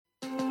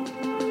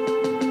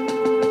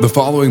The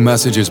following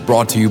message is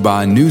brought to you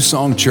by New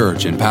Song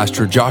Church and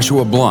Pastor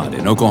Joshua Blunt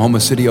in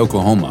Oklahoma City,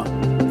 Oklahoma.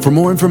 For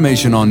more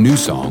information on New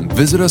Song,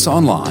 visit us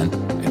online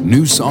at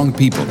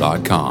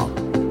newsongpeople.com.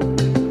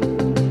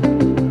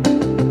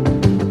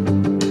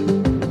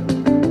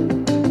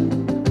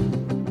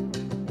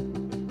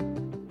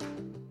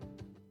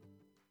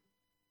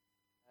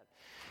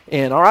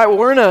 And all right, well,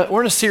 we're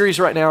in a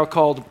series right now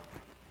called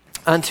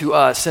Unto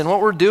Us. And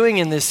what we're doing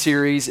in this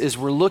series is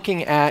we're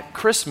looking at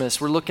Christmas.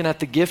 We're looking at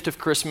the gift of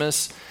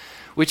Christmas,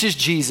 which is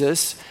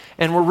Jesus.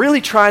 And we're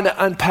really trying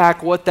to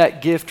unpack what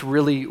that gift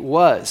really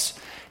was.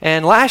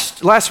 And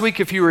last week,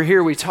 if you were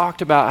here, we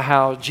talked about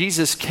how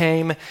Jesus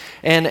came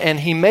and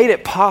he made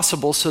it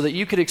possible so that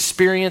you could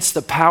experience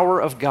the power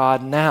of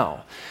God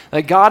now.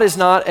 That God is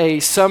not a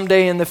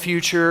someday in the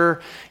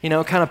future,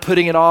 kind of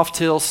putting it off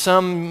till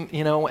some,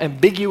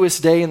 ambiguous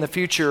day in the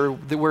future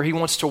where he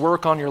wants to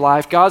work on your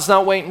life. God's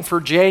not waiting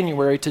for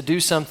January to do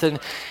something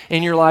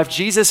in your life.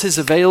 Jesus is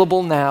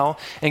available now,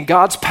 and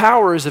God's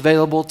power is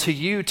available to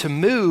you to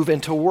move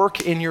and to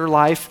work in your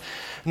life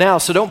now.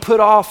 So don't put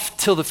off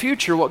till the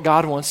future what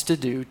God wants to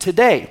do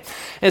today.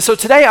 And so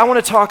today I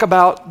want to talk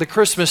about the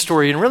Christmas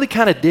story and really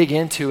kind of dig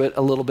into it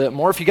a little bit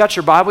more. If you got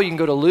your Bible, you can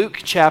go to Luke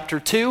chapter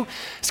 2.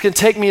 It's going to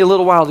take me a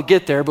little while to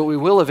get there, but we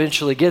will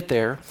eventually get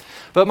there.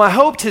 But my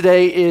hope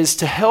today is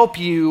to help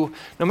you,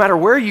 no matter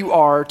where you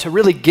are, to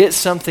really get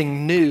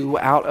something new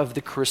out of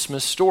the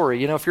Christmas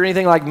story. If you're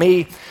anything like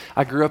me,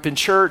 I grew up in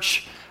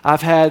church.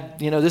 I've had,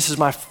 this is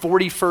my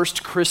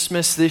 41st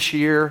Christmas this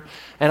year,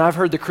 and I've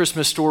heard the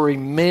Christmas story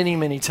many,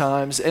 many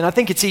times. And I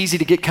think it's easy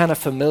to get kind of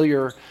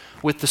familiar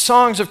with the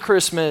songs of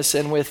Christmas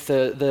and with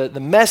the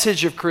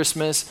message of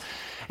Christmas.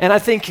 And I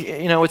think,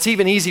 it's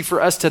even easy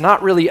for us to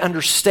not really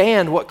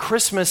understand what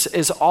Christmas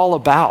is all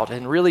about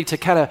and really to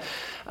kind of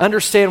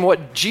understand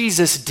what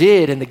Jesus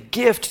did and the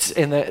gifts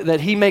and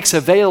that he makes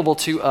available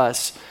to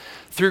us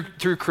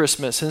through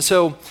Christmas. And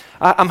so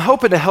I'm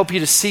hoping to help you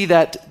to see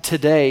that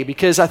today,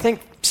 because I think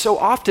so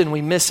often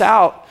we miss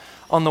out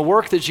on the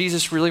work that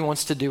Jesus really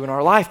wants to do in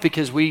our life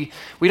because we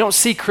don't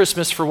see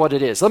Christmas for what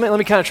it is. Let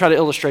me kind of try to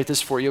illustrate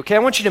this for you, okay? I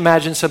want you to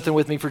imagine something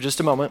with me for just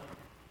a moment.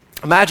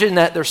 Imagine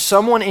that there's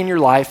someone in your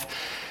life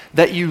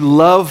that you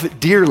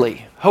love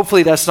dearly.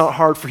 Hopefully that's not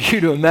hard for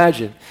you to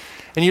imagine.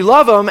 And you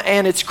love them,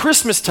 and it's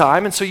Christmas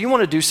time, and so you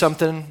want to do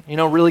something,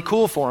 really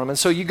cool for them. And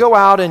so you go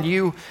out and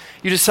you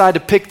decide to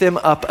pick them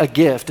up a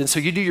gift. And so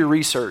you do your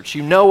research.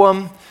 You know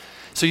them.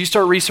 So you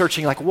start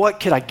researching, like, what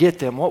could I get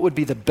them? What would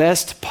be the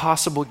best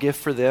possible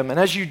gift for them? And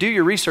as you do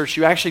your research,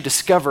 you actually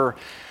discover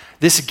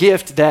this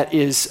gift that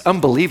is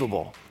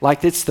unbelievable.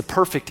 Like, it's the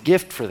perfect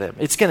gift for them.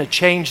 It's going to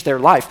change their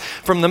life.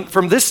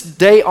 From this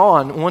day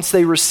on, once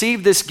they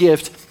receive this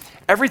gift,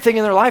 everything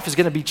in their life is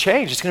going to be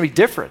changed. It's going to be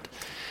different.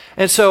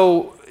 And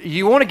so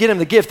you want to get them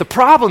the gift. The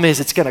problem is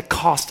it's going to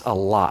cost a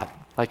lot.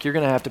 Like, you're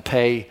going to have to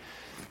pay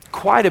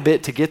quite a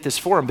bit to get this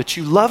for them. But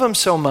you love them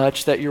so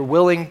much that you're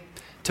willing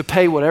to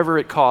pay whatever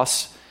it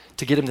costs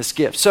to get him this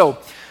gift. So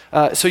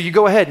you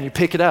go ahead and you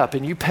pick it up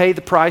and you pay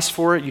the price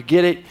for it, you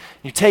get it,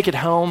 you take it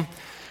home.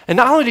 And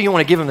not only do you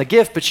want to give him the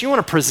gift, but you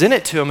want to present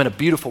it to him in a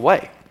beautiful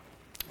way.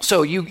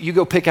 So you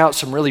go pick out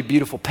some really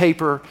beautiful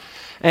paper,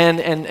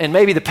 and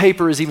maybe the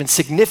paper is even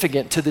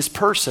significant to this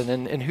person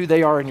and who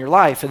they are in your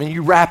life, and then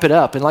you wrap it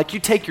up, and you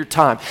take your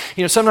time.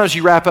 Sometimes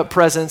you wrap up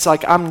presents.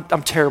 Like,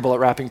 I'm terrible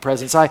at wrapping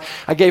presents.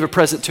 I gave a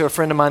present to a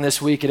friend of mine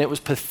this week, and it was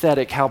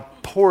pathetic how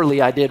poorly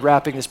I did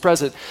wrapping this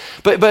present.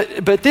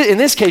 But in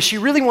this case,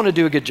 you really want to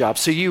do a good job.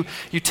 So you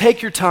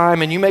take your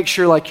time and you make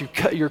sure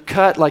you're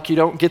cut, like you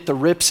don't get the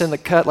rips in the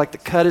cut, like the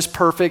cut is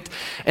perfect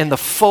and the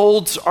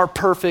folds are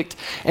perfect.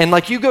 And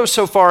you go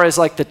so far as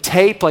the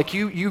tape,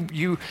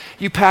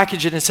 you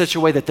package it in such a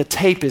way that the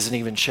tape isn't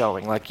even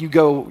showing. You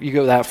go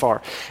that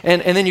far.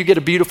 And then you get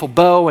a beautiful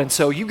bow, and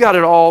so you got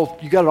it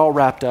all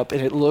wrapped up,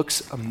 and it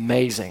looks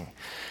amazing.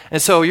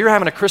 And so you're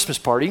having a Christmas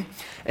party,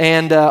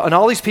 and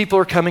all these people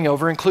are coming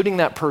over, including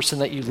that person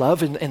that you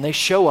love, and they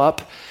show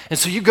up. And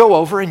so you go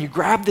over and you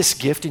grab this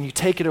gift and you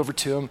take it over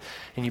to them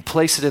and you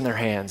place it in their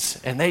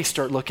hands. And they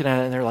start looking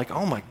at it and they're like,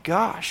 oh my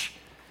gosh,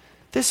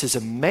 this is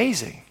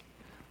amazing.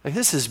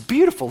 This is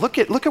beautiful. Look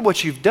at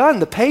what you've done.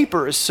 The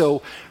paper is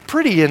so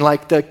pretty, and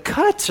the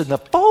cuts and the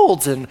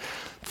folds and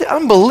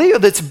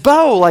unbelievable. It's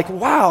bow.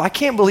 Wow, I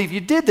can't believe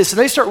you did this. And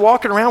they start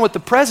walking around with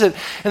the present,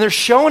 and they're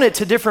showing it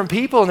to different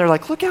people, and they're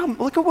like, look at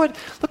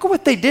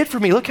what they did for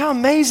me. Look how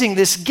amazing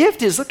this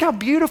gift is. Look how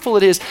beautiful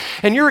it is.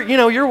 And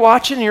you're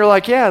watching, and you're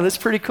like, yeah, that's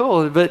pretty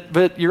cool.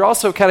 But you're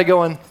also kind of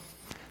going,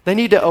 they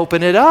need to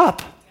open it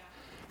up,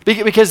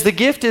 because the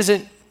gift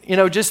isn't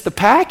just the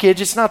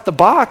package. It's not the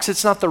box.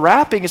 It's not the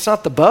wrapping. It's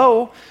not the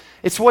bow.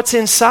 It's what's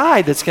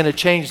inside that's going to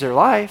change their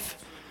life.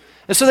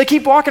 And so they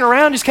keep walking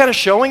around just kind of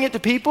showing it to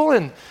people,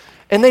 and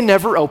they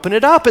never open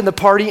it up. And the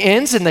party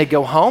ends, and they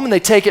go home, and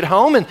they take it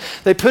home, and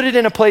they put it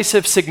in a place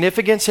of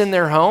significance in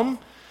their home.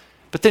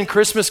 But then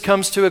Christmas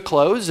comes to a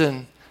close,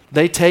 and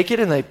they take it,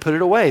 and they put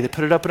it away. They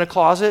put it up in a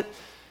closet.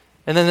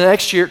 And then the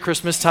next year at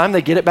Christmas time,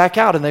 they get it back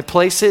out, and they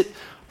place it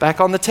back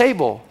on the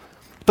table.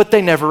 But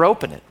they never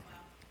open it.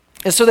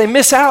 And so they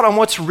miss out on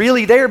what's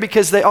really there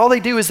because all they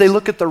do is they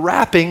look at the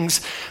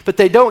wrappings, but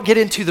they don't get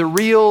into the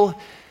real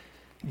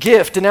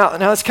gift. And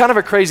now it's kind of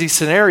a crazy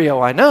scenario,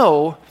 I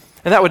know,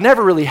 and that would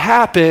never really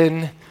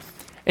happen.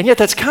 And yet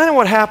that's kind of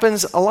what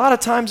happens a lot of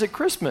times at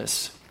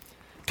Christmas.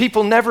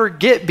 People never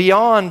get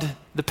beyond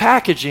the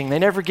packaging. They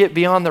never get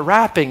beyond the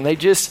wrapping. They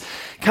just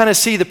kind of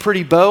see the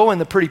pretty bow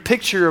and the pretty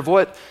picture of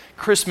what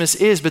Christmas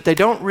is, but they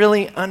don't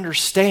really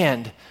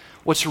understand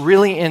what's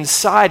really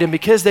inside. And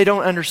because they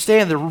don't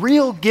understand the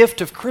real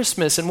gift of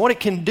Christmas and what it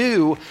can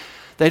do,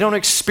 they don't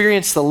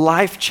experience the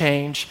life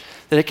change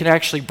that it can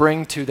actually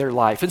bring to their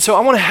life. And so I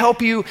want to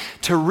help you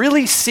to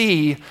really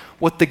see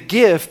what the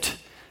gift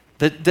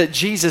that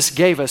Jesus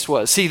gave us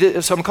was.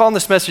 See, so I'm calling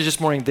this message this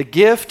morning, the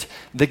gift,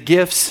 the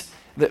gifts,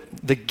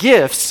 the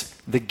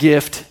gifts, the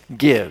gift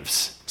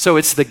gives. So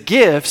it's the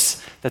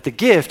gifts that the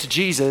gift,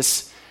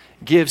 Jesus,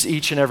 gives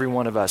each and every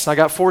one of us. And I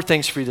got 4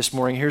 things for you this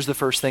morning. Here's the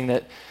first thing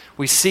that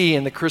we see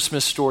in the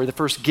Christmas story. The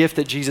first gift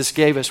that Jesus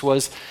gave us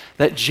was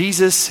that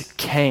Jesus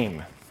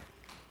came.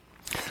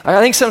 I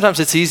think sometimes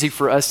it's easy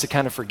for us to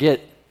kind of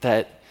forget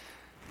that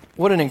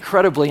what an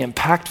incredibly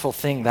impactful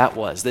thing that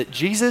was, that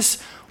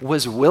Jesus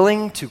was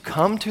willing to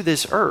come to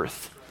this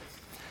earth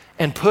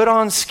and put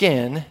on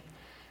skin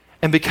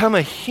and become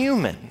a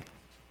human.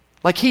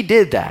 Like he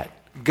did that.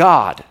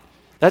 God.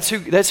 That's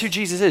who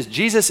Jesus is.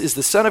 Jesus is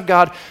the Son of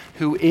God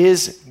who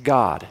is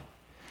God.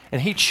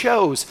 And he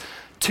chose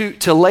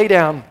to lay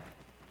down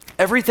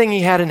everything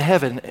he had in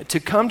heaven to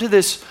come to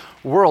this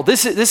world.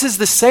 This is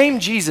the same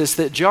Jesus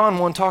that John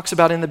 1 talks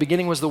about. In the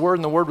beginning was the Word,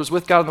 and the Word was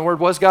with God, and the Word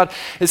was God.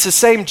 It's the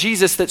same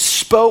Jesus that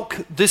spoke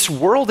this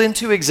world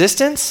into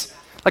existence.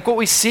 Like what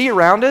we see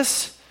around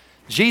us,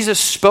 Jesus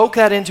spoke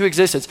that into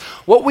existence.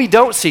 What we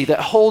don't see that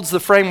holds the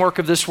framework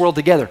of this world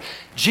together,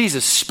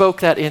 Jesus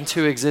spoke that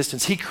into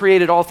existence. He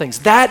created all things.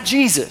 That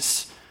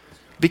Jesus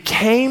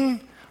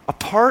became a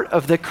part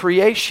of the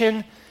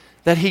creation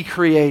that he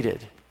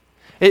created.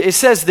 It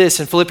says this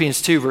in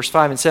Philippians 2, verse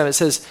 5 and 7. It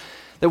says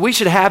that we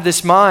should have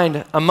this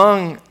mind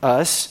among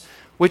us,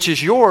 which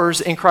is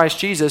yours in Christ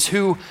Jesus,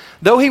 who,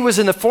 though he was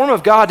in the form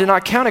of God, did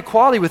not count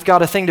equality with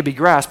God a thing to be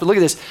grasped. But look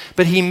at this.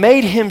 But he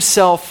made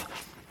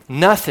himself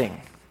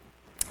nothing,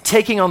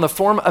 taking on the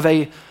form of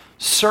a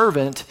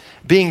servant,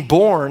 being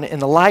born in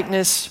the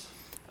likeness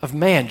of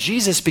man.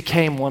 Jesus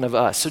became one of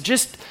us. So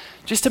just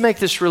to make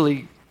this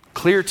really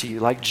clear to you,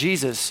 like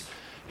Jesus,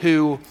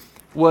 who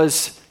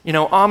was,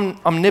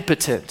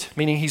 omnipotent,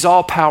 meaning he's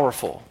all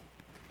powerful.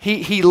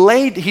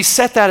 He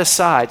set that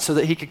aside so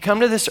that he could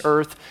come to this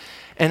earth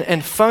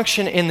and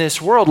function in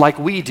this world like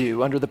we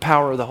do under the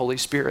power of the Holy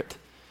Spirit.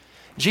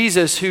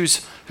 Jesus,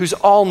 who's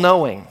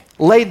all-knowing,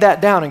 laid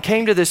that down and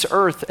came to this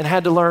earth and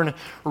had to learn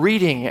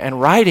reading and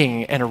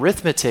writing and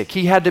arithmetic.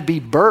 He had to be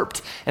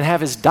burped and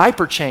have his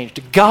diaper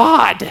changed.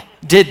 God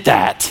did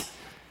that.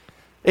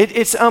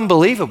 It's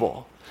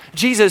unbelievable.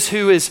 Jesus,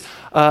 who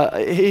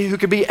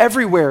could be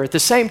everywhere at the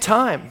same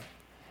time,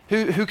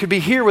 who could be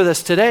here with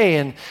us today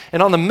and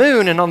on the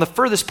moon and on the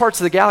furthest parts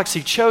of the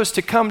galaxy, chose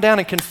to come down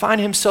and confine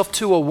himself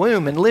to a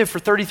womb and live for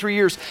 33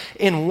 years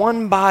in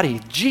one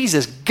body.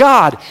 Jesus,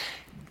 God,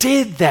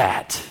 did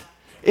that.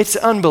 It's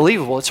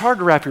unbelievable. It's hard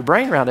to wrap your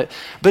brain around it,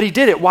 but he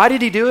did it. Why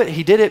did he do it?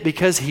 He did it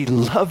because he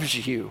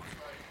loves you.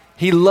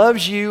 He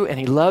loves you and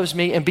he loves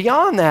me. And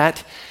beyond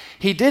that,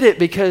 he did it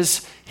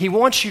because he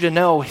wants you to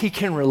know he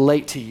can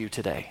relate to you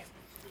today.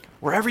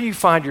 Wherever you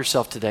find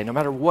yourself today, no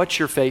matter what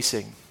you're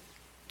facing.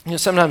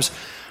 Sometimes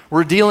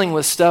we're dealing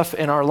with stuff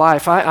in our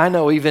life. I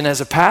know even as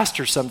a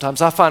pastor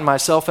sometimes I find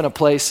myself in a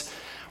place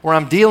where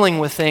I'm dealing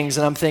with things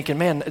and I'm thinking,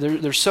 man,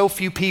 there's so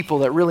few people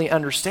that really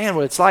understand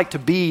what it's like to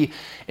be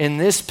in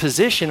this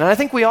position. And I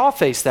think we all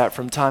face that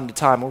from time to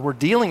time where we're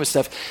dealing with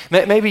stuff.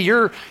 Maybe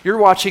you're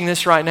watching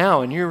this right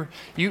now and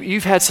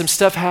you've had some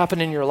stuff happen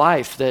in your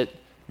life that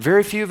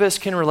very few of us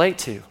can relate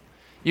to.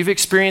 You've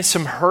experienced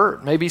some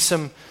hurt, maybe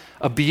some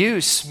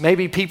abuse.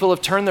 Maybe people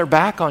have turned their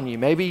back on you.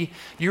 Maybe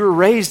you were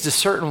raised a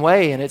certain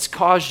way and it's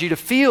caused you to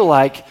feel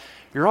like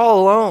you're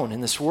all alone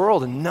in this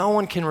world and no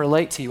one can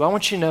relate to you. I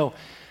want you to know,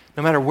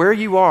 no matter where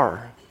you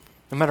are,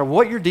 no matter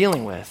what you're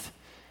dealing with,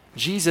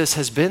 Jesus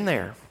has been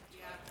there.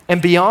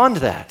 And beyond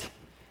that,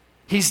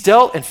 he's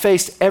dealt and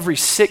faced every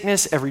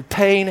sickness, every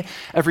pain,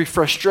 every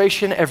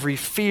frustration, every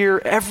fear,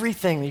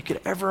 everything that you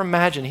could ever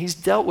imagine. He's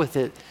dealt with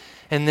it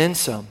and then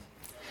some.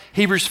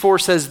 Hebrews 4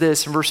 says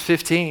this in verse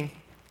 15.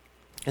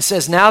 It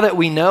says, now that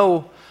we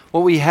know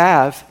what we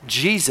have,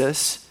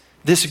 Jesus,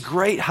 this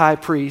great high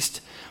priest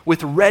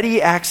with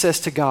ready access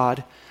to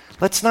God,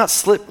 let's not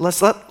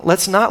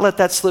let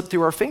that slip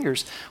through our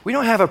fingers. We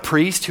don't have a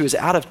priest who is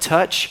out of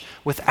touch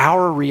with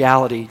our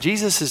reality.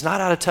 Jesus is not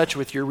out of touch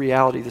with your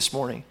reality this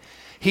morning.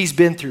 He's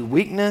been through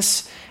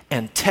weakness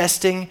and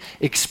testing,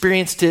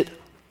 experienced it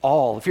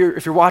all. If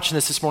you're watching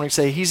this morning,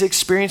 say, he's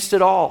experienced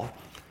it all.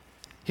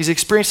 He's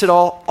experienced it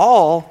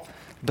all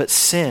but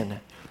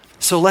sin.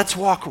 So let's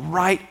walk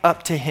right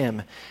up to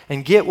him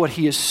and get what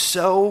he is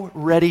so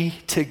ready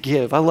to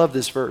give. I love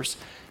this verse.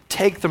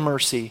 Take the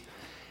mercy,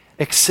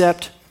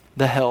 accept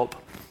the help.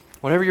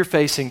 Whatever you're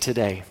facing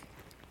today,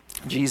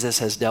 Jesus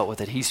has dealt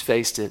with it. He's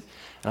faced it.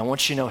 And I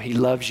want you to know he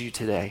loves you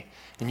today.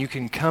 And you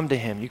can come to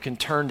him. You can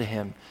turn to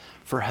him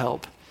for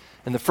help.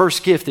 And the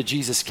first gift that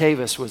Jesus gave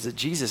us was that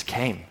Jesus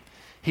came.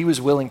 He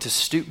was willing to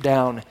stoop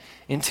down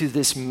into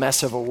this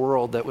mess of a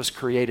world that was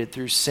created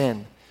through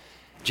sin.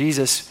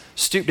 Jesus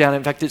stooped down.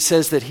 In fact, it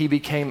says that he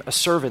became a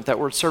servant. That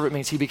word servant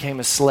means he became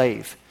a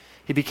slave.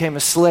 He became a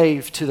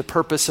slave to the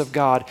purpose of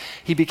God.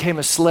 He became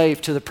a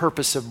slave to the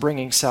purpose of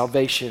bringing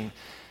salvation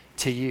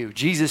to you.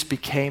 Jesus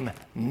became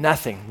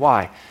nothing.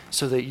 Why?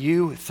 So that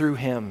you, through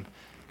him,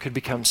 could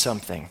become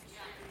something.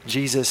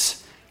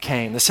 Jesus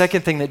came. The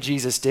second thing that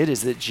Jesus did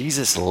is that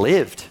Jesus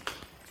lived.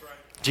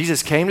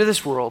 Jesus came to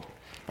this world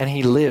and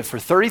he lived. For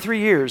 33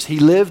 years, he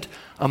lived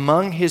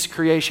among his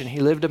creation. He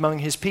lived among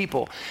his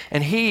people.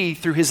 And he,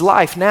 through his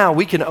life, now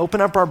we can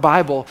open up our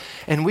Bible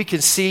and we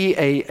can see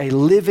a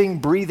living,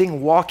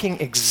 breathing, walking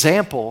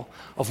example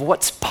of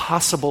what's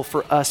possible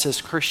for us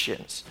as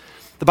Christians.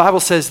 The Bible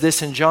says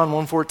this in John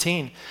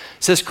 1:14. It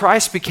says,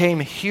 Christ became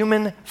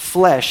human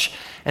flesh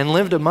and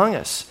lived among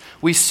us.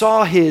 We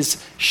saw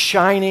his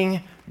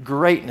shining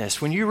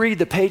greatness. When you read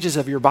the pages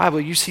of your Bible,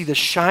 you see the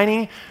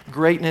shining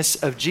greatness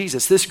of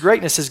Jesus. This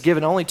greatness is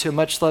given only to a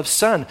much-loved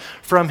son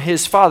from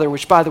his Father,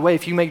 which, by the way,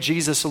 if you make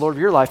Jesus the Lord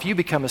of your life, you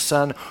become a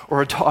son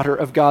or a daughter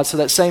of God. So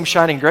that same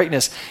shining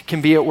greatness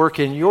can be at work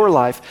in your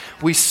life.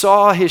 We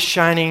saw his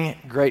shining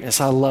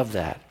greatness. I love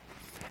that.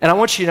 And I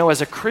want you to know,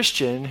 as a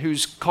Christian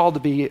who's called to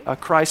be a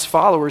Christ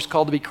follower, is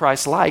called to be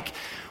Christ-like,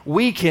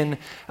 we can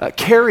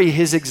carry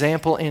his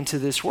example into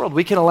this world.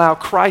 We can allow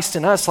Christ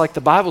in us, like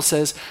the Bible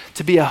says,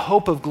 to be a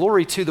hope of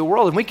glory to the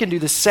world. And we can do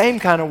the same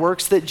kind of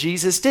works that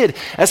Jesus did.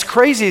 As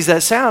crazy as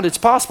that sounds, it's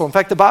possible. In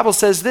fact, the Bible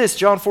says this,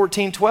 John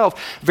 14:12,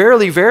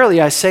 Verily,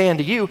 verily, I say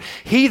unto you,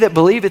 he that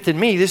believeth in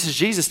me, this is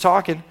Jesus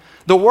talking,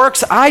 the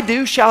works I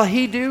do shall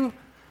he do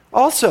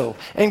also.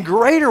 And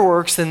greater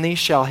works than these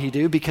shall he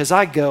do, because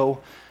I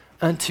go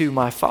unto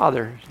my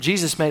Father.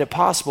 Jesus made it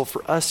possible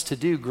for us to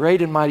do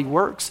great and mighty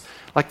works,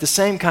 like the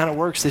same kind of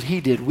works that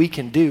he did, we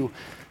can do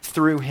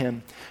through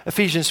him.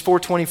 Ephesians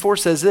 4:24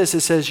 says this,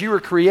 it says, you were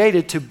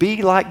created to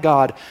be like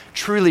God,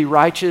 truly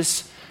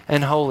righteous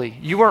and holy.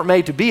 You weren't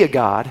made to be a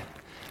God,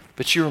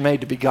 but you were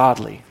made to be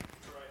godly.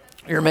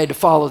 You're made to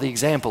follow the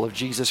example of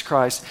Jesus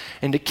Christ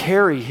and to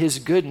carry his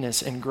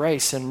goodness and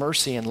grace and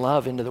mercy and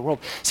love into the world.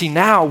 See,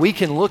 now we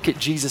can look at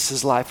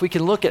Jesus' life. We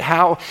can look at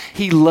how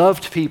he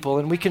loved people,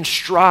 and we can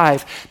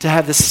strive to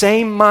have the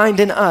same mind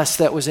in us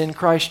that was in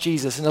Christ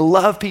Jesus and to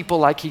love people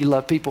like he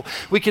loved people.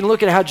 We can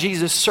look at how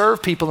Jesus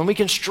served people, and we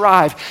can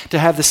strive to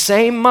have the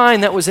same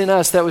mind that was in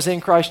us that was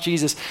in Christ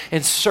Jesus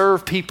and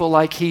serve people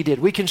like he did.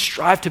 We can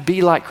strive to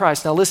be like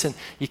Christ. Now listen,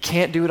 you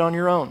can't do it on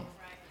your own.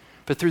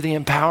 But through the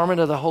empowerment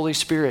of the Holy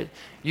Spirit,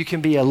 you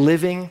can be a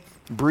living,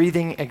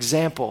 breathing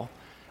example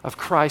of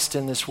Christ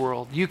in this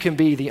world. You can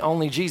be the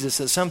only Jesus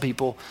that some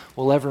people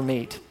will ever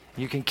meet.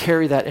 You can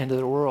carry that into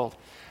the world.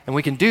 And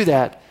we can do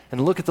that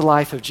and look at the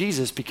life of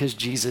Jesus because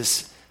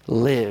Jesus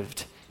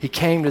lived. He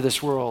came to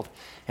this world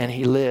and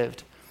he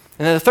lived.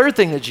 And then the third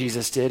thing that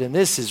Jesus did, and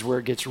this is where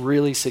it gets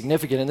really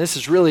significant, and this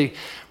is really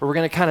where we're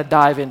going to kind of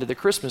dive into the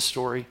Christmas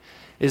story,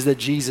 is that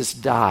Jesus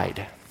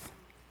died.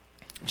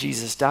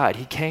 Jesus died.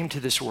 He came to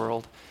this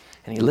world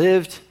and he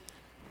lived,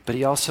 but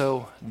he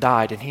also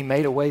died, and he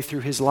made a way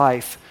through his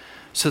life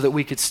so that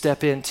we could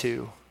step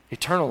into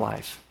eternal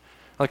life.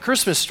 Now, the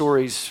Christmas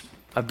story's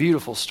a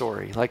beautiful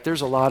story. Like,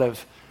 there's a lot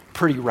of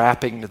pretty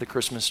wrapping to the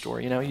Christmas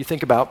story. You know, you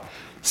think about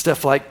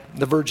stuff like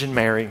the Virgin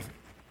Mary,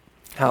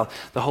 how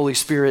the Holy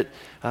Spirit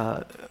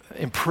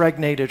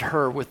impregnated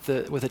her with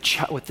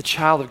the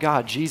child of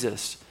God,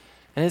 Jesus.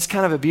 And it's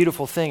kind of a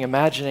beautiful thing,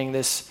 imagining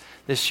this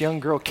young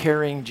girl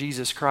carrying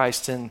Jesus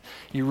Christ, and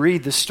you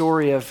read the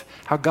story of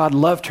how God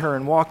loved her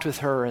and walked with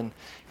her and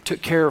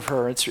took care of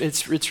her.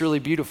 It's really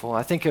beautiful.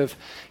 I think of,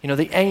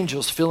 the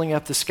angels filling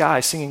up the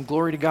sky, singing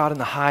glory to God in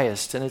the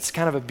highest, and it's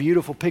kind of a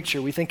beautiful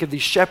picture. We think of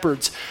these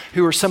shepherds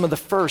who are some of the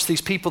first,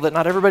 these people that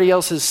not everybody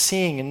else is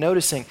seeing and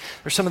noticing.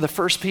 They're some of the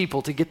first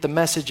people to get the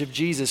message of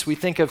Jesus. We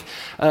think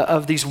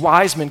of these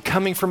wise men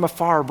coming from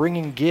afar,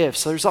 bringing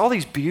gifts. So there's all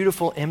these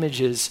beautiful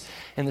images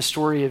in the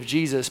story of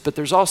Jesus, but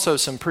there's also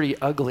some pretty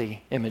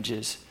ugly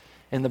images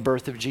in the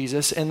birth of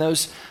Jesus. And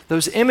those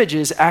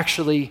images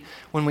actually,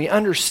 when we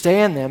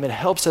understand them, it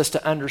helps us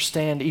to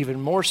understand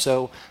even more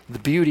so the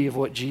beauty of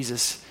what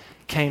Jesus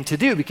came to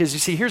do. Because you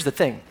see, here's the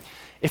thing.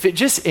 If it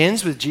just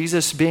ends with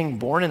Jesus being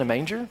born in a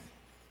manger,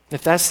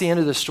 if that's the end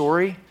of the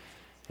story,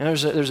 and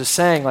there's a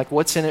saying like,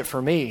 what's in it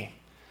for me?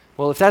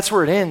 Well, if that's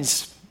where it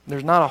ends,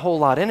 there's not a whole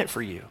lot in it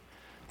for you.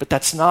 But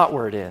that's not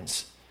where it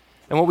ends.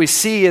 And what we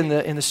see in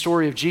the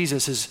story of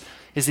Jesus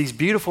is these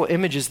beautiful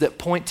images that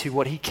point to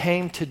what he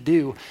came to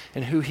do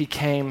and who he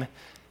came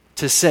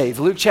to save.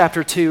 Luke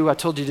chapter 2, I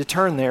told you to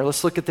turn there.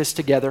 Let's look at this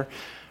together.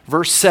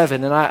 Verse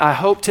 7, and I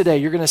hope today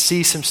you're going to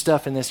see some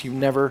stuff in this you've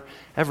never,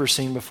 ever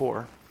seen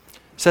before.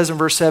 It says in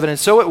verse 7, and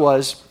so it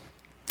was,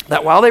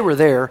 that while they were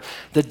there,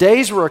 the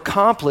days were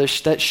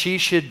accomplished that she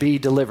should be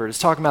delivered. It's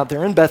talking about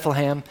they're in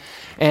Bethlehem,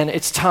 and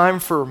it's time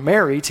for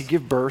Mary to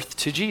give birth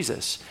to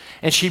Jesus.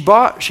 And she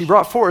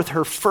brought forth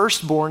her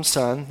firstborn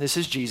son, this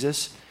is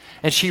Jesus,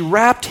 and she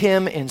wrapped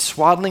him in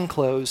swaddling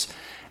clothes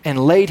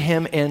and laid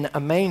him in a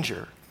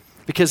manger,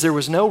 because there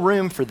was no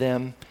room for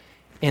them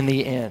in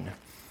the inn.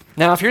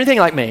 Now, if you're anything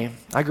like me,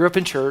 I grew up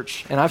in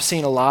church, and I've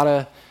seen a lot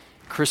of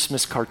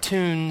Christmas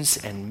cartoons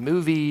and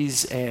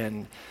movies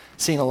and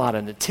seen a lot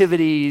of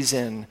nativities,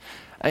 and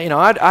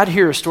I'd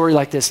hear a story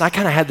like this, and I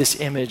kind of had this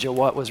image of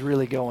what was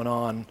really going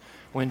on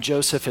when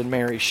Joseph and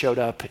Mary showed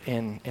up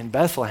in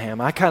Bethlehem.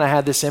 I kind of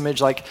had this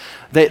image like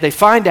they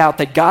find out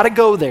they got to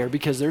go there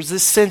because there's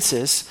this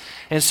census,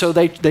 and so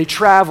they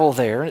travel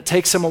there, and it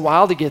takes them a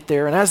while to get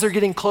there, and as they're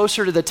getting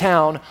closer to the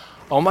town,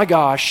 oh my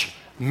gosh,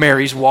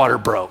 Mary's water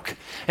broke.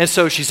 And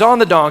so she's on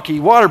the donkey,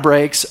 water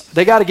breaks,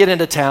 they got to get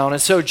into town.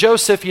 And so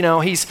Joseph,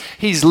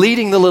 he's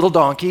leading the little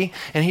donkey,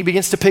 and he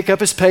begins to pick up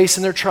his pace,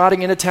 and they're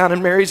trotting into town,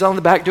 and Mary's on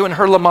the back doing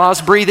her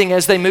Lamaze breathing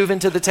as they move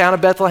into the town of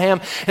Bethlehem.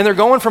 And they're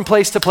going from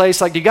place to place,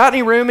 like, you got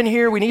any room in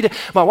here?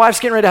 My wife's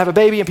getting ready to have a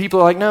baby, and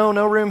people are like,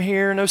 no room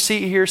here, no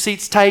seat here,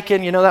 seats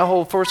taken, that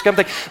whole Forrest Gump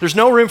thing. There's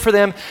no room for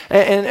them.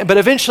 But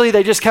eventually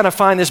they just kind of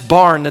find this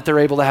barn that they're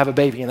able to have a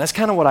baby. And that's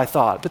kind of what I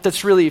thought. But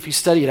that's really, if you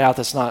study it out,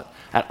 that's not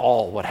at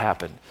all what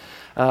happened.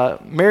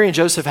 Mary and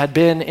Joseph had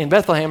been in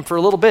Bethlehem for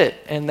a little bit,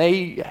 and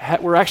they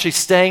were actually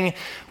staying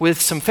with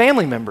some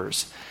family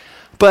members.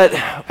 But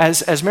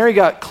as Mary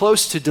got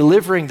close to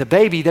delivering the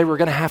baby, they were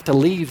going to have to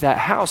leave that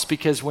house,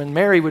 because when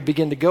Mary would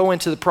begin to go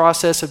into the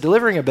process of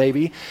delivering a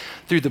baby,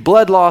 through the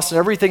blood loss and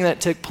everything that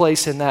took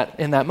place in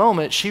that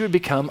moment, she would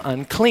become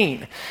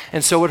unclean.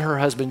 And so would her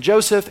husband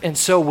Joseph, and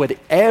so would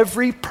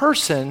every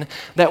person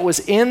that was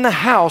in the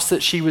house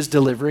that she was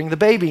delivering the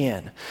baby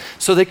in.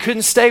 So they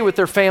couldn't stay with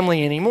their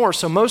family anymore.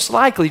 So most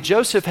likely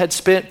Joseph had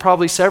spent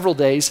probably several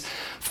days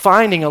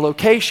finding a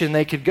location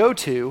they could go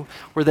to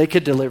where they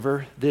could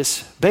deliver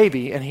this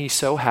baby, and he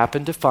so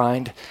happened to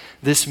find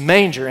this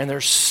manger. And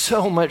there's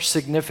so much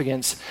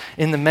significance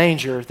in the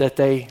manger that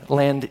they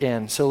land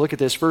in. So look at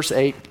this, verse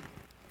 8.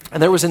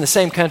 And there was in the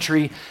same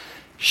country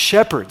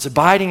shepherds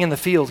abiding in the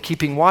field,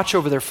 keeping watch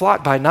over their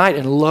flock by night,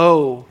 and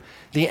lo,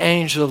 the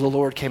angel of the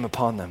Lord came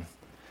upon them,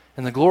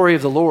 and the glory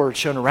of the Lord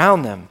shone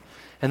around them,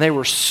 and they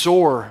were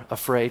sore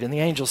afraid. And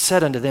the angel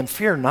said unto them,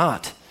 Fear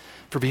not,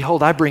 for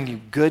behold, I bring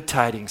you good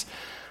tidings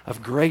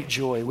of great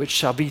joy, which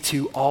shall be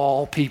to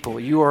all people.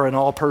 You are an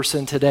all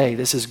person today.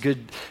 This is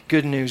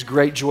good news,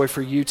 great joy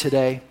for you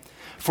today.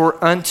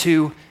 For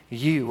unto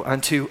you,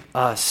 unto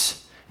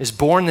us, is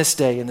born this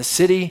day in the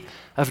city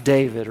of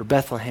David, or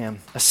Bethlehem,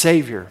 a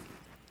Savior,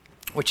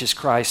 which is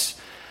Christ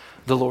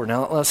the Lord.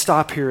 Now let's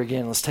stop here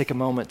again. Let's take a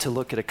moment to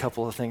look at a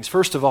couple of things.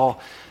 First of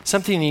all,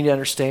 something you need to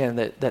understand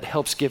that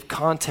helps give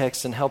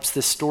context and helps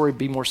this story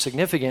be more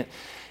significant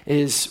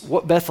is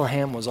what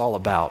Bethlehem was all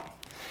about.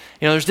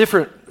 There's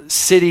different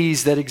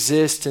cities that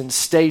exist and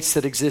states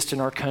that exist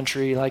in our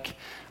country, like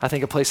I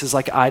think of places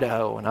like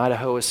Idaho, and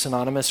Idaho is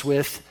synonymous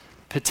with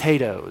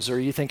potatoes. Or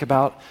you think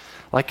about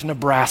like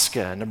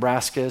Nebraska.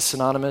 Nebraska is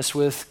synonymous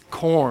with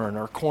corn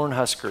or corn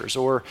huskers.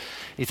 Or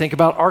you think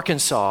about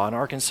Arkansas, and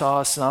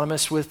Arkansas is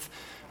synonymous with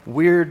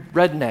weird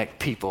redneck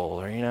people.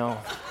 Or,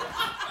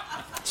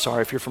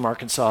 sorry if you're from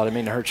Arkansas, I didn't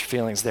mean to hurt your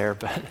feelings there.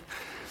 But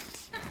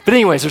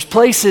anyways, there's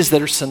places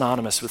that are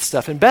synonymous with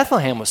stuff. And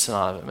Bethlehem was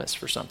synonymous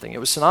for something. It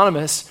was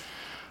synonymous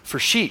for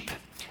sheep.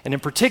 And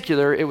in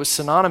particular, it was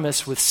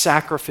synonymous with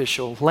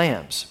sacrificial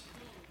lambs.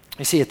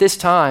 You see, at this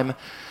time,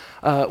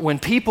 when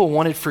people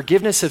wanted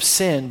forgiveness of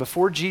sin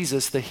before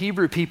Jesus, the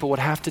Hebrew people would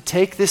have to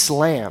take this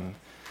lamb,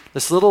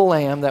 this little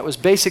lamb that was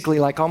basically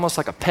almost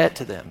like a pet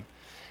to them.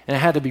 And it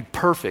had to be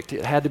perfect.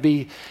 It had to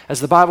be,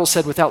 as the Bible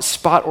said, without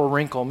spot or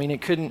wrinkle. I mean,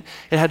 it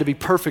had to be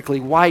perfectly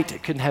white.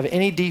 It couldn't have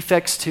any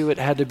defects to it.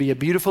 It had to be a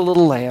beautiful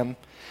little lamb.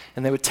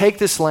 And they would take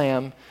this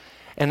lamb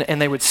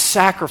and they would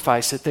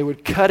sacrifice it. They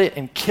would cut it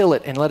and kill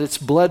it and let its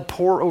blood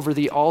pour over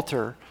the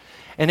altar.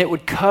 And it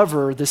would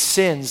cover the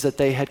sins that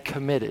they had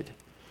committed.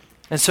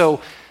 And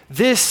so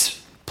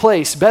this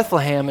place,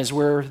 Bethlehem, is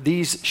where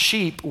these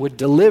sheep would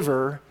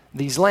deliver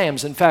these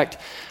lambs. In fact,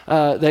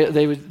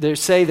 they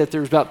say that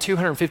there's about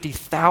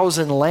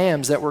 250,000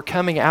 lambs that were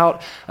coming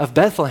out of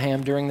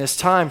Bethlehem during this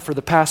time for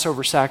the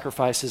Passover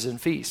sacrifices and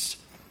feasts.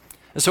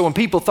 And so when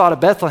people thought of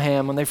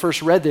Bethlehem, when they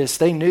first read this,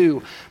 they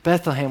knew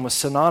Bethlehem was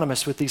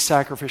synonymous with these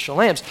sacrificial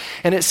lambs.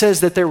 And it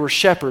says that there were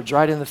shepherds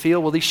right in the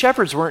field. Well, these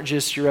shepherds weren't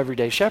just your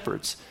everyday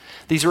shepherds.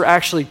 These were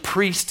actually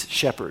priest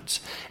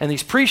shepherds. And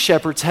these priest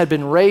shepherds had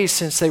been raised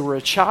since they were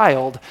a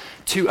child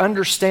to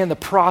understand the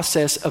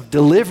process of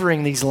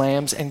delivering these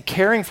lambs and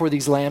caring for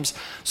these lambs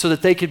so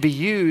that they could be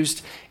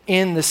used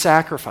in the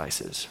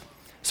sacrifices.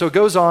 So it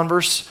goes on,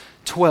 verse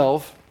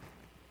 12.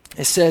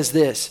 It says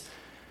this.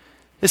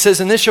 It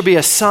says, and this shall be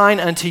a sign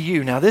unto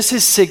you. Now this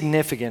is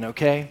significant,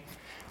 okay?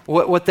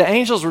 What the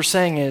angels were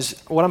saying is,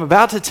 what I'm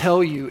about to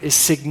tell you is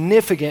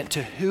significant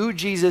to who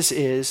Jesus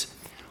is,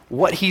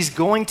 what he's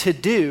going to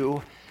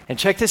do, and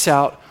check this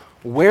out,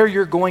 where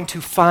you're going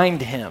to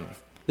find him.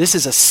 This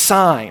is a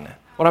sign.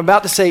 What I'm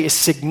about to say is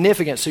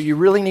significant, so you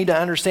really need to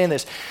understand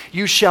this.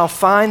 You shall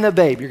find the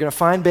babe. You're going to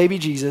find baby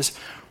Jesus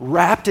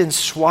wrapped in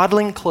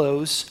swaddling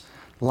clothes,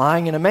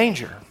 lying in a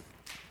manger.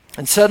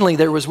 And suddenly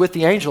there was with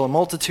the angel a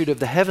multitude of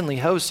the heavenly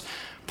hosts,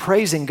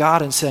 praising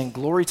God and saying,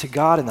 Glory to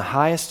God in the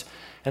highest,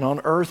 and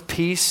on earth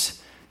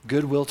peace,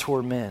 goodwill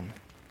toward men.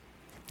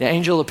 The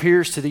angel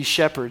appears to these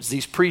shepherds,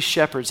 these priest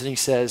shepherds, and he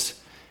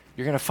says,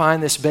 you're going to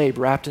find this babe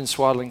wrapped in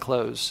swaddling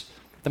clothes.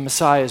 The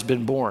Messiah has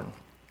been born.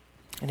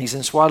 And he's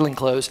in swaddling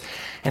clothes,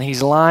 and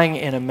he's lying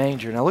in a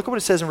manger. Now look at what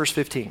it says in verse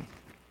 15.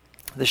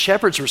 The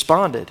shepherds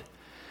responded.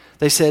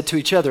 They said to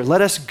each other,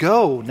 let us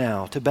go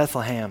now to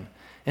Bethlehem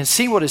and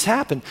see what has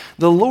happened.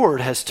 The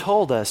Lord has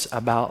told us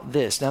about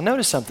this. Now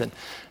notice something.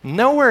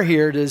 Nowhere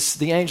here does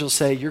the angel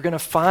say, you're going to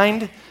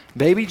find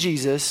baby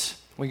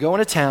Jesus. We go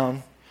into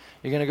town.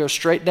 You're going to go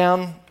straight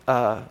down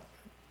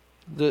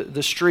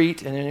the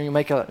street, and then you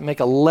make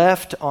a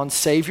left on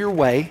Savior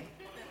Way.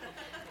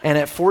 And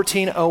at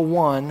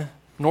 1401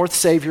 North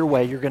Savior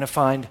Way, you're going to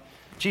find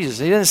Jesus.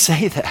 He didn't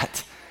say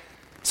that.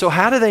 So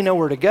how do they know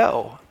where to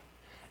go?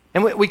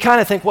 And we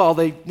kind of think, well,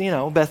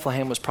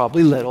 Bethlehem was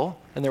probably little,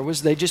 and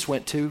they just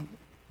went to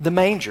the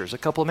mangers, a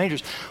couple of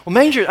mangers. Well,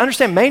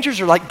 understand,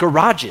 mangers are like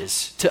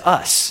garages to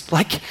us.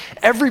 Like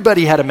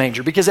everybody had a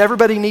manger because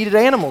everybody needed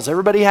animals.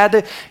 Everybody had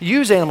to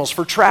use animals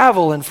for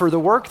travel and for the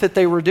work that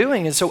they were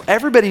doing. And so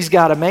everybody's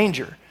got a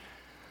manger.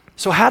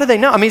 So how do they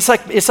know? I mean,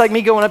 it's like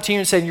me going up to you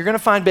and saying, you're going to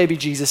find baby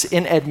Jesus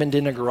in Edmond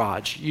in a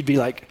garage. You'd be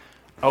like,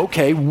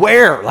 okay,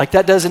 where? Like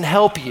that doesn't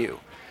help you.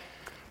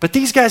 But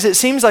these guys, it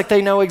seems like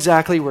they know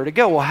exactly where to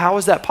go. Well, how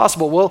is that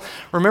possible? Well,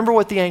 remember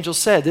what the angel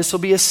said. This will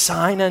be a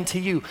sign unto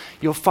you.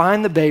 You'll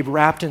find the babe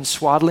wrapped in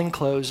swaddling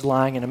clothes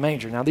lying in a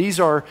manger. Now, these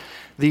are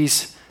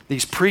these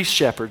priest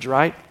shepherds,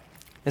 right?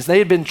 As they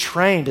had been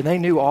trained and they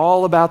knew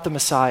all about the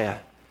Messiah.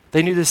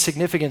 They knew the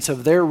significance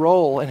of their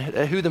role and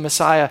who the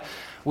Messiah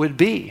would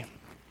be.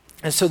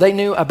 And so they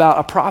knew about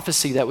a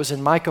prophecy that was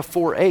in Micah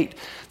 4:8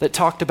 that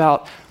talked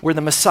about where the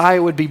Messiah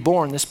would be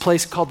born, this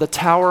place called the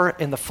Tower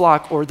in the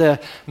Flock, or the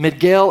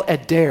Migdal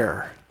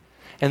Eder.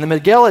 And the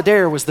Migdal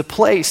Eder was the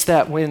place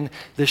that when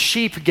the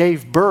sheep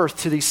gave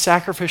birth to these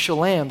sacrificial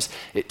lambs,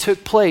 it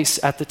took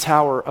place at the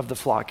Tower of the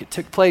Flock. It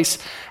took place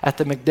at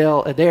the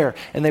Migdal Eder.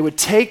 And they would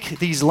take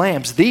these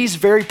lambs, these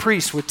very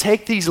priests would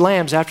take these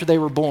lambs after they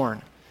were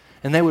born,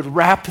 and they would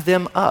wrap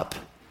them up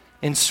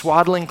in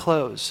swaddling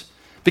clothes,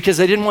 because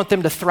they didn't want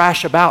them to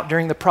thrash about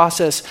during the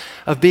process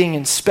of being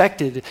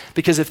inspected,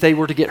 because if they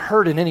were to get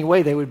hurt in any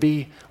way, they would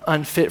be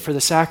unfit for the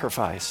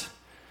sacrifice.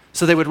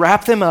 So they would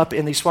wrap them up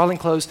in these swaddling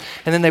clothes,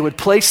 and then they would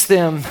place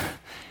them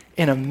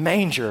in a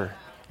manger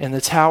in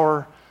the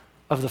Tower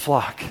of the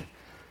Flock.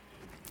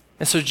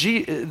 And so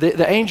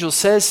the angel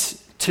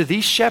says to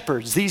these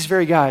shepherds, these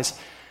very guys,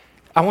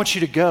 I want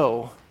you to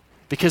go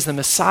because the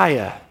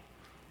Messiah,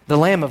 the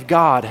Lamb of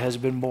God, has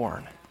been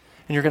born.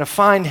 And you're going to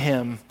find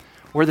him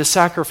where the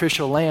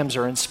sacrificial lambs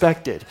are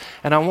inspected.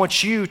 And I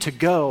want you to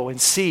go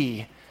and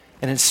see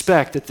and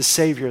inspect that the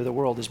Savior of the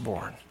world is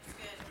born.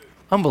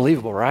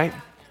 Unbelievable, right?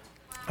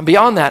 And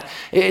beyond that,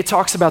 it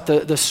talks about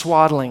the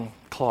swaddling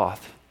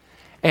cloth.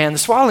 And the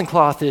swaddling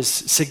cloth is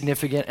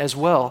significant as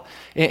well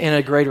in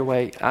a greater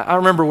way. I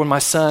remember when my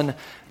son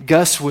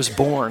Gus was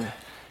born,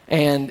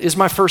 and is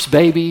my first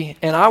baby,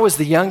 and I was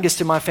the youngest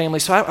in my family,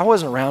 so I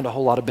wasn't around a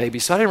whole lot of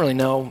babies, so I didn't really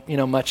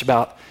know much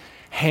about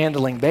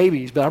handling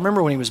babies. But I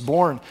remember when he was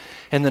born,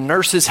 and the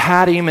nurses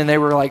had him, and they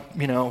were like,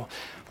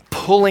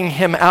 pulling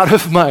him out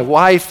of my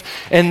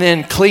wife and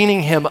then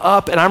cleaning him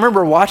up. And I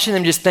remember watching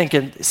them just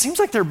thinking, it seems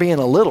like they're being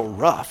a little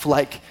rough.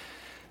 Like,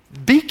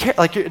 be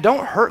careful, like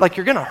don't hurt, like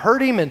you're going to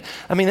hurt him. And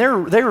I mean,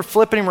 they were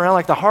flipping him around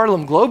like the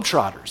Harlem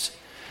Globetrotters.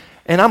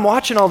 And I'm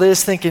watching all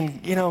this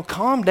thinking,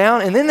 calm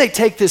down. And then they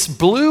take this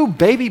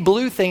baby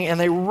blue thing, and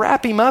they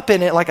wrap him up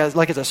in it like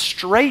it's a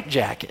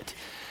straitjacket.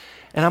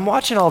 And I'm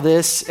watching all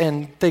this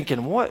and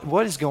thinking,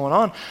 what is going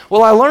on?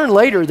 Well, I learned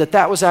later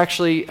that was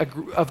actually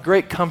of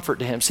great comfort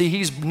to him. See,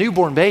 he's a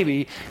newborn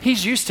baby.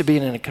 He's used to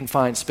being in a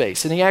confined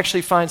space, and he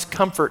actually finds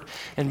comfort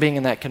in being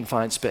in that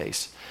confined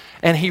space.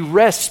 And he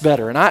rests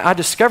better. And I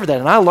discovered that,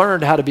 and I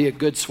learned how to be a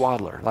good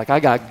swaddler. Like, I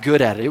got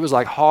good at it. It was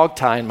like hog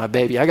tying my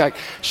baby. I got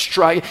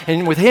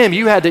and with him,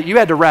 you had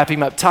to wrap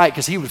him up tight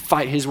because he would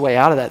fight his way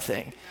out of that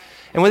thing.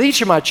 And with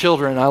each of my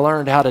children, I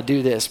learned how to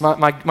do this.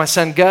 My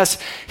son Gus,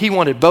 he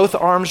wanted both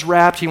arms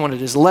wrapped. He wanted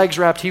his legs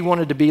wrapped. He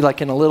wanted to be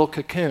like in a little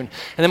cocoon. And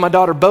then my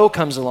daughter Bo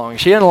comes along.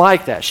 She didn't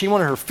like that. She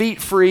wanted her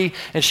feet free,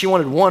 and she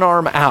wanted one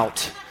arm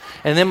out.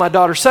 And then my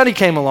daughter Sunny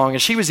came along,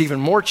 and she was even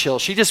more chill.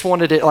 She just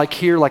wanted it like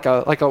here, like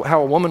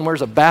how a woman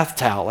wears a bath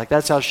towel. Like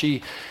that's how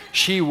she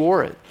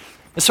wore it.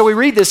 And so we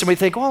read this, and we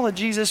think, well,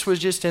 Jesus was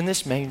just in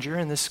this manger,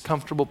 in this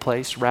comfortable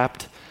place,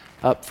 wrapped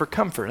up for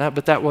comfort.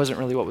 But that wasn't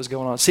really what was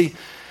going on. See,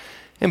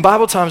 in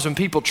Bible times, when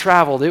people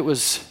traveled, it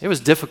was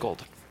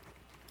difficult.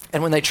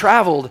 And when they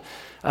traveled,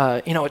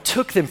 it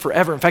took them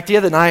forever. In fact, the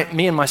other night,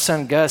 me and my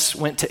son Gus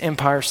went to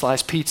Empire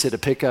Slice Pizza to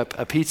pick up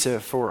a pizza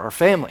for our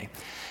family.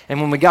 And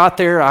when we got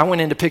there, I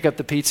went in to pick up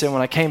the pizza, and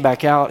when I came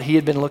back out, he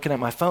had been looking at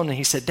my phone, and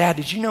he said, Dad,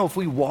 did you know if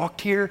we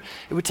walked here,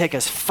 it would take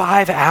us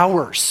 5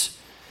 hours?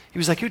 He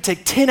was like, it would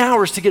take 10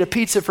 hours to get a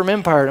pizza from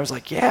Empire. And I was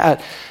like,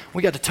 yeah.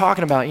 We got to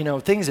talking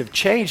about, things have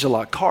changed a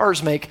lot.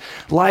 Cars make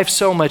life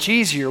so much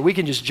easier. We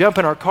can just jump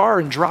in our car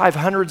and drive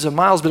hundreds of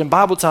miles. But in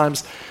Bible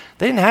times,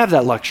 they didn't have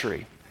that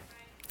luxury.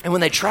 And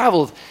when they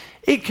traveled,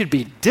 it could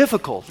be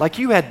difficult. Like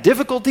you had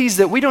difficulties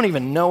that we don't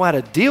even know how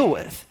to deal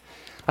with.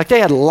 Like they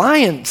had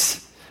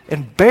lions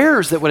and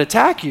bears that would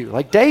attack you.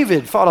 Like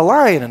David fought a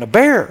lion and a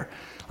bear.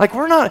 Like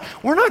we're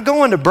not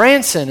going to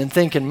Branson and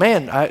thinking,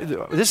 man,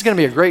 this is going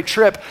to be a great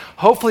trip.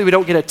 Hopefully we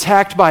don't get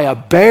attacked by a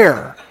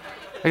bear.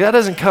 Like that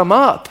doesn't come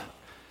up.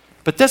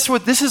 But this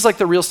is like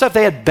the real stuff.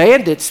 They had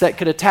bandits that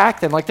could attack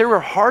them. Like there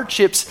were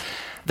hardships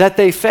that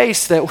they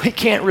faced that we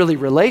can't really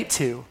relate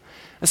to.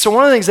 And so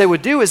one of the things they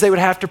would do is they would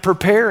have to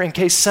prepare in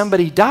case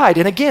somebody died.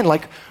 And again,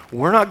 like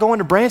we're not going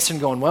to Branson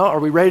going, well,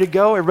 are we ready to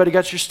go? Everybody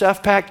got your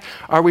stuff packed?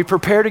 Are we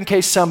prepared in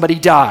case somebody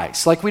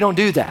dies? Like we don't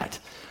do that.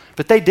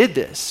 But they did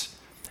this.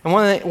 And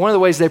one of the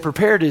ways they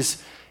prepared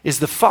is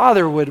the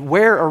father would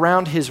wear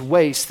around his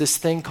waist this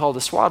thing called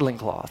a swaddling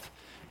cloth.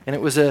 And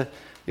it was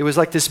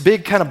like this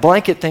big kind of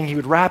blanket thing he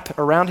would wrap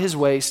around his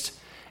waist.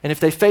 And if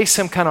they faced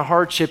some kind of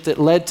hardship that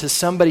led to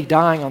somebody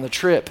dying on the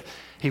trip,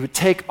 he would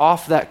take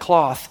off that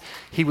cloth,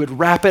 he would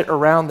wrap it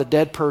around the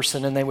dead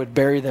person, and they would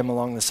bury them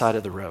along the side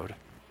of the road.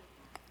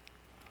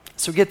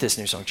 So get this,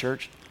 New Song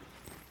Church.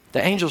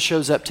 The angel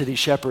shows up to these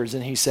shepherds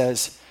and he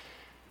says,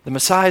 the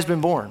Messiah has been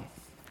born.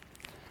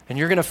 And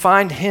you're going to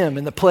find him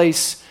in the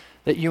place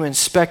that you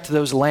inspect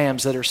those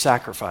lambs that are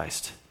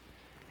sacrificed.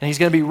 And he's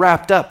going to be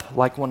wrapped up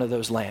like one of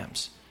those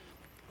lambs.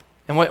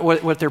 And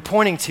what they're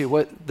pointing to,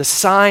 what the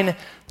sign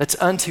that's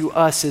unto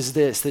us is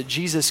this, that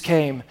Jesus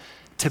came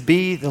to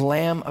be the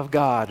Lamb of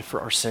God for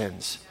our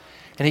sins.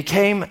 And he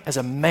came as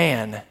a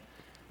man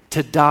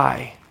to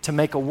die, to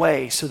make a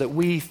way so that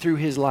we, through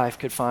his life,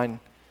 could find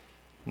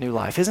new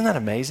life. Isn't that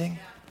amazing?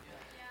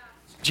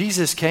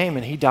 Jesus came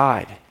and he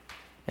died.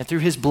 And through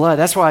his blood,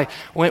 that's why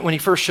when he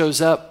first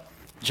shows up,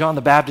 John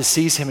the Baptist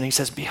sees him and he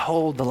says,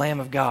 behold the Lamb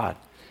of God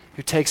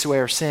who takes away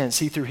our sins.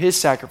 See, through his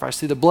sacrifice,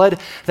 through the blood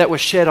that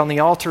was shed on the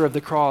altar of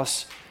the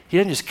cross, he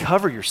doesn't just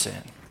cover your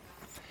sin.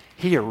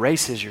 He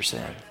erases your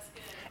sin.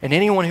 And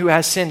anyone who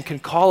has sinned can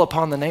call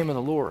upon the name of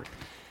the Lord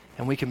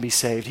and we can be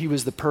saved. He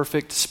was the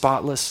perfect,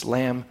 spotless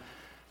Lamb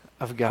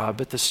of God.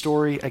 But the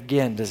story,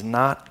 again, does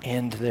not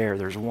end there.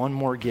 There's one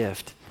more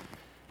gift.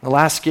 The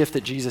last gift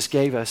that Jesus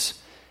gave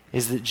us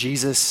is that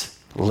Jesus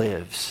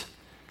lives.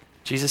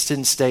 Jesus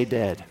didn't stay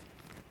dead.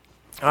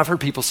 I've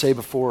heard people say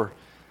before,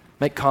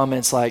 make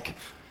comments like,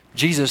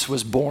 Jesus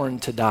was born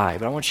to die.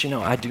 But I want you to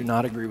know, I do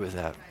not agree with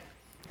that.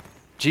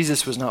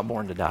 Jesus was not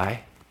born to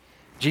die.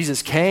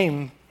 Jesus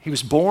came, he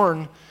was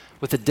born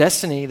with a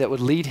destiny that would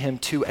lead him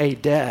to a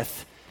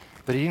death.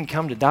 But he didn't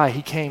come to die,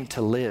 he came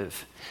to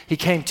live. He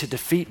came to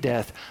defeat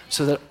death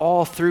so that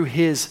all through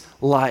his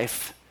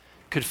life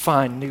could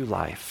find new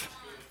life.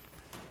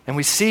 And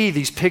we see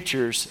these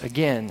pictures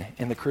again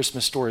in the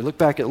Christmas story. Look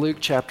back at Luke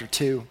chapter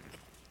 2,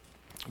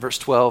 verse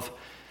 12.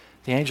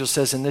 The angel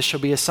says, and this shall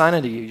be a sign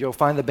unto you. You'll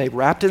find the babe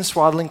wrapped in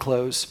swaddling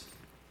clothes,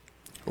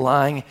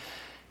 lying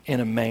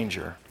in a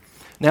manger.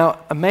 Now,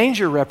 a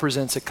manger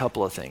represents a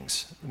couple of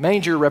things. A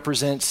manger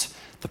represents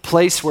the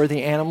place where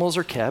the animals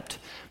are kept,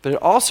 but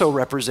it also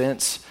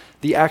represents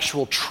the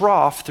actual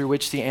trough through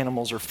which the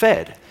animals are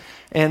fed.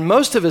 And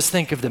most of us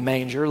think of the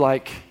manger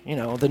like,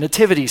 the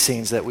nativity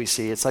scenes that we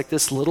see. It's like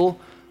this little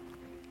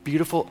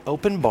beautiful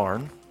open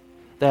barn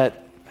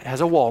that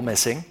has a wall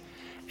missing,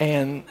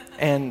 and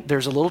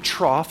there's a little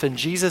trough, and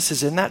Jesus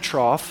is in that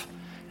trough,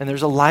 and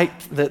there's a light,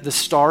 the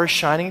star is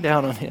shining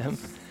down on him,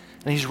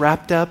 and he's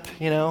wrapped up,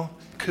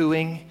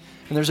 cooing,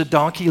 and there's a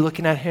donkey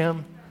looking at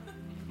him.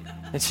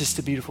 It's just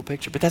a beautiful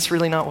picture, but that's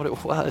really not what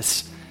it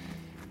was.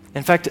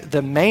 In fact,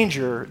 the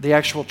manger, the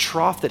actual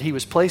trough that he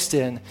was placed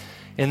in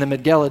the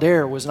Migdal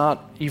Eder was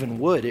not even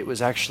wood, it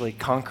was actually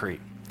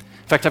concrete.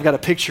 In fact, I've got a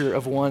picture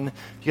of one. If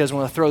you guys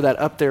want to throw that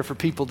up there for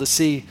people to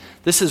see,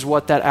 this is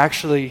what that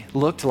actually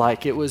looked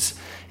like. It was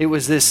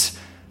this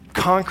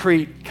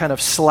concrete kind of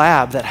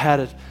slab that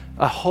had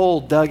a hole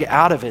dug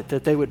out of it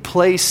that they would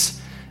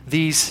place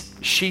these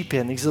sheep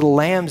in, these little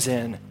lambs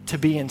in, to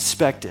be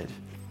inspected.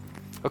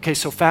 Okay,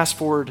 so fast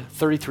forward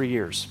 33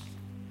 years,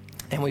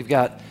 and we've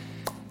got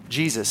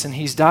Jesus, and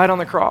he's died on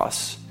the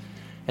cross.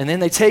 And then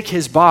they take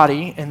his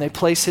body and they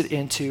place it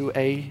into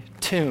a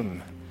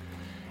tomb.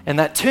 And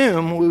that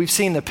tomb, we've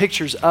seen the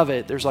pictures of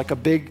it. There's like a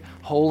big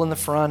hole in the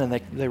front, and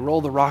they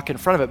roll the rock in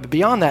front of it. But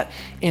beyond that,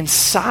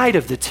 inside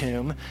of the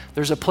tomb,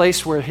 there's a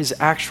place where his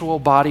actual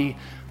body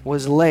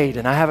was laid.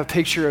 And I have a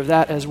picture of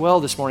that as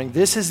well this morning.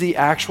 This is the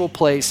actual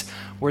place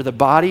where the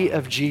body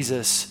of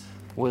Jesus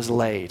was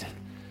laid.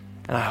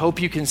 And I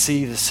hope you can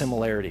see the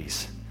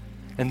similarities.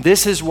 And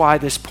this is why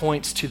this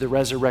points to the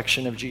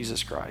resurrection of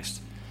Jesus Christ.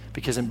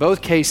 Because in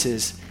both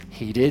cases,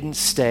 he didn't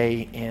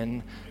stay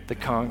in the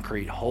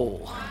concrete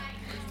hole.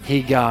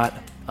 He got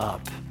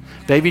up.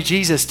 Baby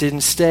Jesus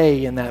didn't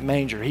stay in that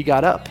manger. He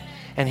got up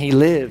and he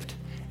lived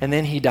and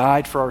then he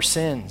died for our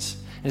sins.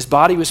 His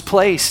body was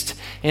placed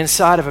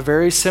inside of a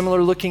very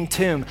similar looking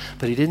tomb,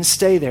 but he didn't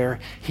stay there.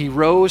 He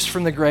rose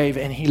from the grave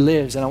and he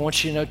lives. And I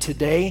want you to know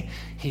today,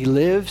 he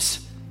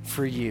lives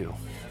for you.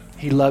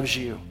 He loves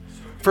you.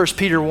 1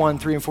 Peter 1,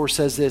 3 and 4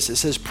 says this. It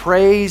says,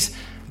 praise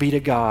be to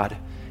God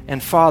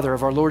and Father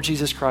of our Lord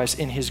Jesus Christ.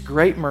 In his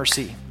great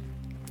mercy,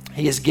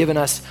 he has given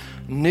us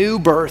new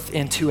birth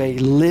into a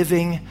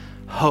living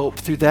hope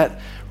through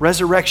that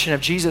resurrection of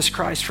Jesus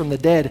Christ from the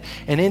dead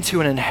and into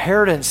an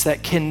inheritance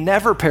that can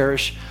never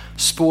perish,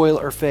 spoil,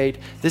 or fade.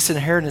 This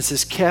inheritance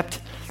is kept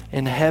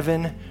in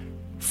heaven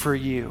for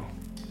you.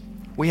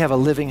 We have a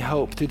living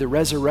hope through the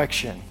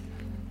resurrection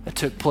that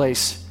took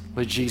place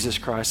with Jesus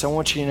Christ. I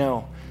want you to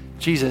know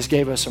Jesus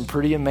gave us some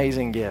pretty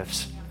amazing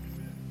gifts.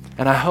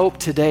 And I hope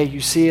today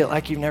you see it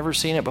like you've never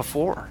seen it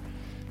before.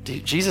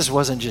 Jesus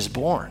wasn't just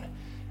born.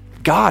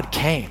 God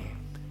came.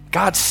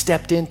 God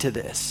stepped into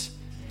this.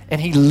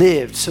 And he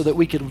lived so that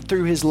we could,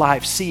 through his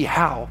life, see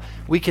how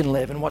we can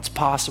live and what's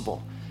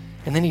possible.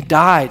 And then he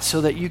died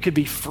so that you could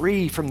be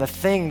free from the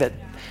thing that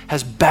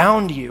has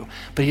bound you.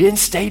 But he didn't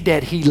stay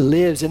dead. He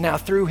lives. And now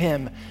through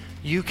him,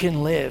 you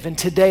can live. And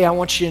today I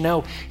want you to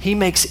know he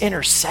makes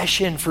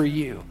intercession for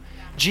you.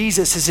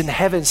 Jesus is in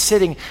heaven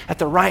sitting at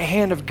the right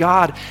hand of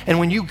God. And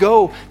when you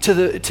go to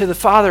the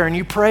Father and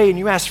you pray and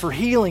you ask for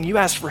healing, you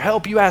ask for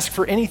help, you ask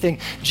for anything,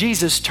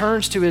 Jesus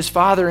turns to his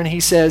Father and he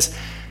says,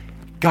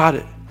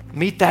 God,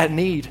 meet that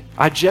need.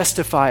 I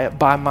justify it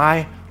by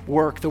my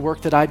work, the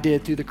work that I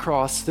did through the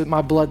cross, through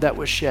my blood that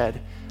was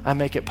shed. I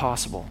make it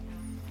possible.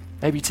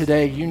 Maybe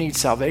today you need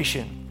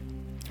salvation.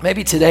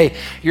 Maybe today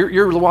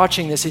you're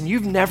watching this and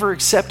you've never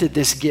accepted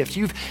this gift.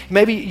 You've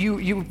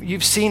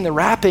seen the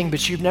wrapping,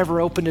 but you've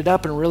never opened it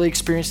up and really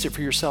experienced it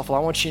for yourself. Well,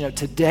 I want you to know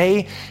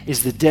today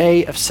is the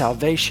day of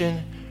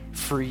salvation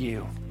for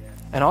you.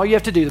 And all you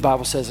have to do, the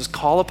Bible says, is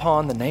call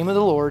upon the name of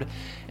the Lord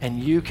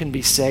and you can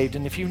be saved.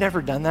 And if you've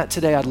never done that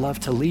today, I'd love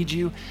to lead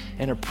you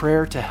in a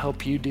prayer to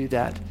help you do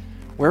that.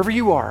 Wherever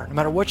you are, no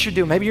matter what you're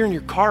doing, maybe you're in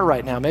your car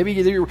right now, maybe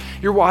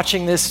you're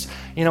watching this,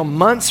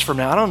 months from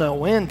now, I don't know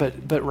when,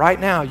 but right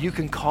now you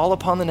can call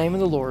upon the name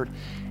of the Lord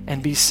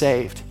and be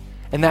saved.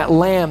 And that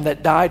Lamb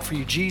that died for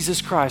you,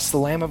 Jesus Christ, the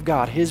Lamb of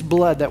God, his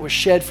blood that was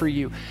shed for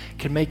you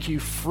can make you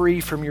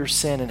free from your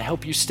sin and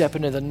help you step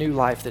into the new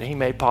life that he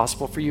made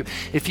possible for you.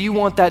 If you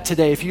want that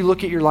today, if you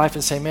look at your life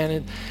and say,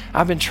 man,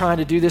 I've been trying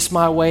to do this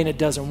my way and it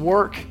doesn't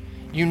work,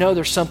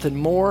 there's something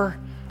more,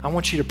 I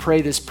want you to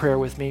pray this prayer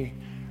with me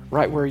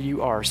right where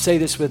you are. Say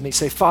this with me.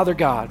 Say, Father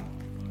God,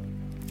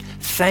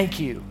 thank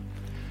you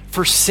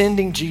for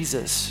sending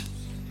Jesus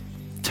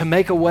to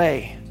make a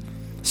way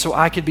so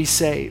I could be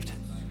saved.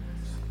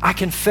 I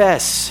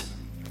confess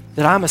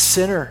that I'm a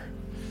sinner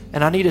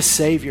and I need a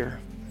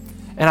Savior.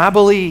 And I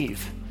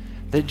believe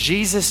that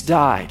Jesus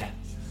died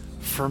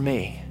for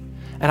me.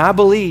 And I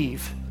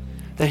believe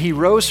that he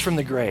rose from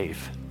the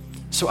grave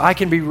so I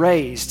can be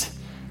raised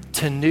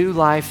to new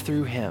life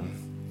through him.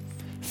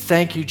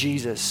 Thank you,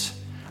 Jesus.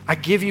 I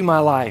give you my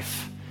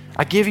life.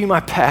 I give you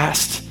my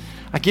past.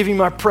 I give you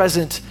my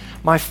present,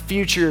 my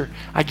future.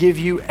 I give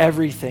you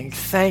everything.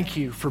 Thank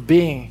you for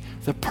being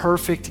the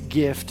perfect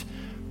gift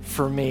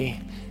for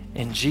me.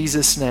 In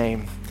Jesus'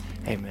 name,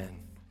 amen.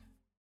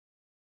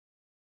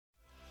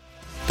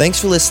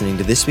 Thanks for listening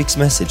to this week's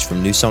message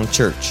from New Song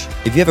Church.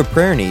 If you have a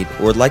prayer need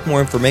or would like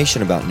more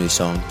information about New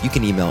Song, you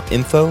can email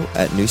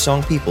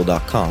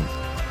info@newsongpeople.com.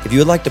 If you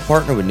would like to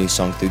partner with New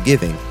Song through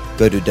giving,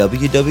 go to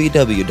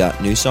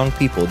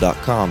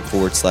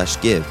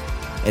www.newsongpeople.com/give.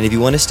 And if you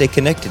want to stay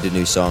connected to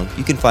New Song,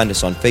 you can find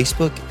us on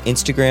Facebook,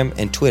 Instagram,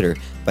 and Twitter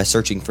by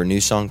searching for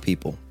New Song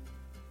People.